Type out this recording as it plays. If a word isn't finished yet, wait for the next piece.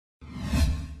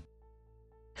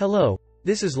Hello,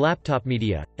 this is Laptop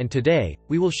Media, and today,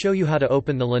 we will show you how to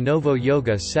open the Lenovo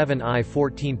Yoga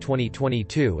 7i14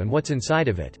 2022 and what's inside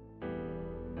of it.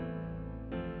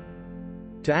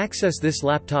 To access this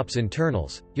laptop's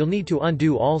internals, you'll need to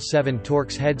undo all 7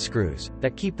 Torx head screws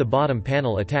that keep the bottom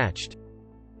panel attached.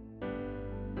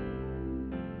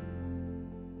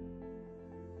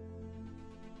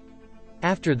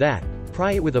 After that,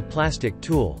 pry it with a plastic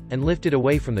tool, and lift it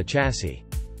away from the chassis.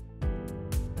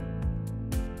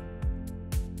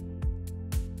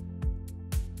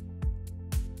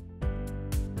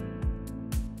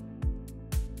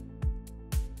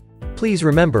 Please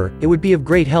remember, it would be of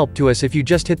great help to us if you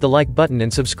just hit the like button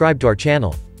and subscribe to our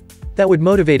channel. That would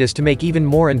motivate us to make even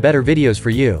more and better videos for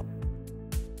you.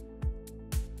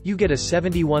 You get a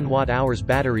 71 watt-hours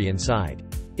battery inside.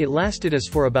 It lasted us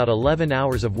for about 11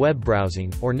 hours of web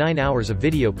browsing, or 9 hours of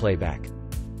video playback.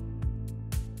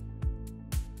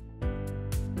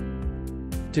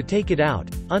 To take it out,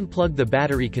 unplug the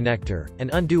battery connector,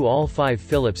 and undo all 5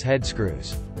 Phillips head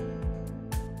screws.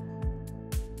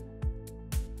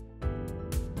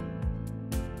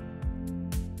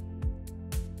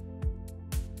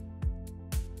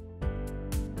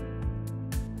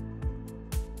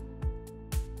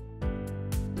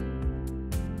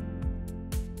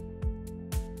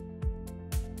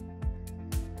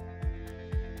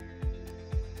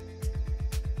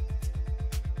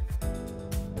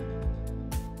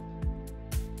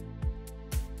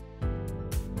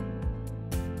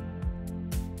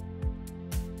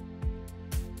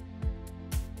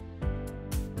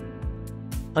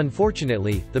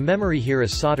 Unfortunately, the memory here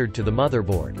is soldered to the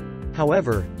motherboard.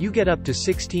 However, you get up to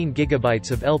 16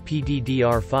 GB of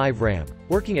LPDDR5 RAM,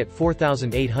 working at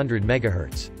 4800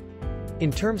 MHz.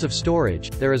 In terms of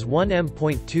storage, there is one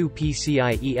M.2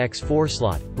 PCIe X4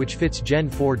 slot, which fits Gen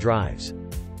 4 drives.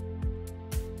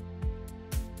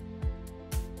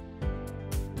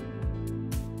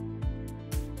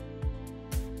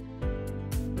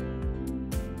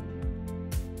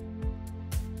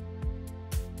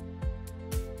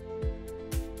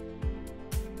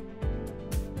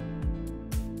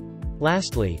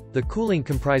 Lastly, the cooling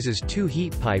comprises 2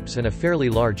 heat pipes and a fairly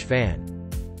large fan.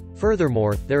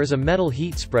 Furthermore, there is a metal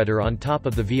heat spreader on top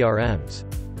of the VRMs.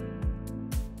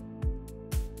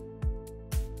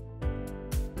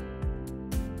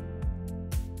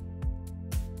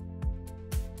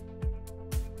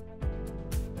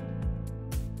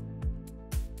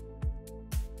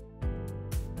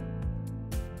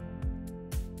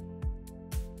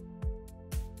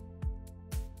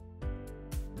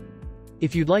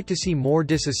 If you'd like to see more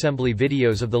disassembly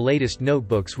videos of the latest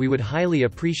notebooks, we would highly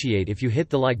appreciate if you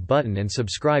hit the like button and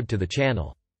subscribe to the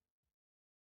channel.